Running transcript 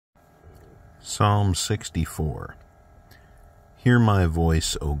Psalm 64. Hear my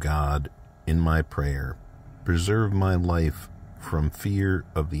voice, O God, in my prayer. Preserve my life from fear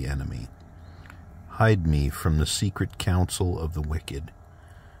of the enemy. Hide me from the secret counsel of the wicked,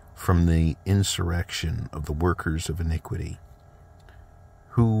 from the insurrection of the workers of iniquity,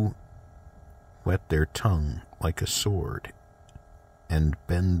 who whet their tongue like a sword, and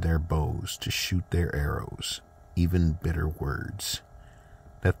bend their bows to shoot their arrows, even bitter words,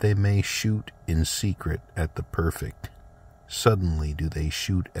 that they may shoot in secret at the perfect. Suddenly do they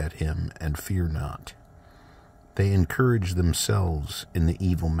shoot at him, and fear not. They encourage themselves in the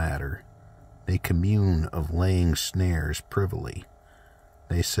evil matter. They commune of laying snares privily.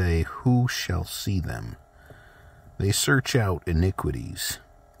 They say, who shall see them? They search out iniquities.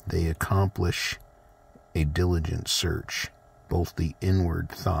 They accomplish a diligent search, both the inward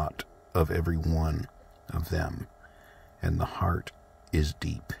thought of every one of them, and the heart is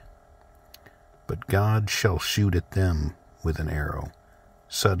deep. But God shall shoot at them with an arrow.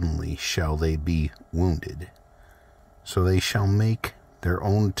 Suddenly shall they be wounded. So they shall make their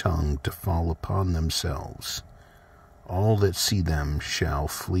own tongue to fall upon themselves. All that see them shall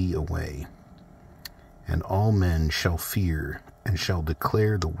flee away. And all men shall fear, and shall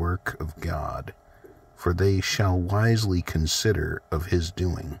declare the work of God, for they shall wisely consider of his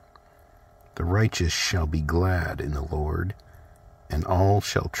doing. The righteous shall be glad in the Lord, and all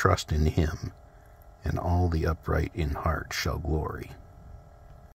shall trust in him, and all the upright in heart shall glory.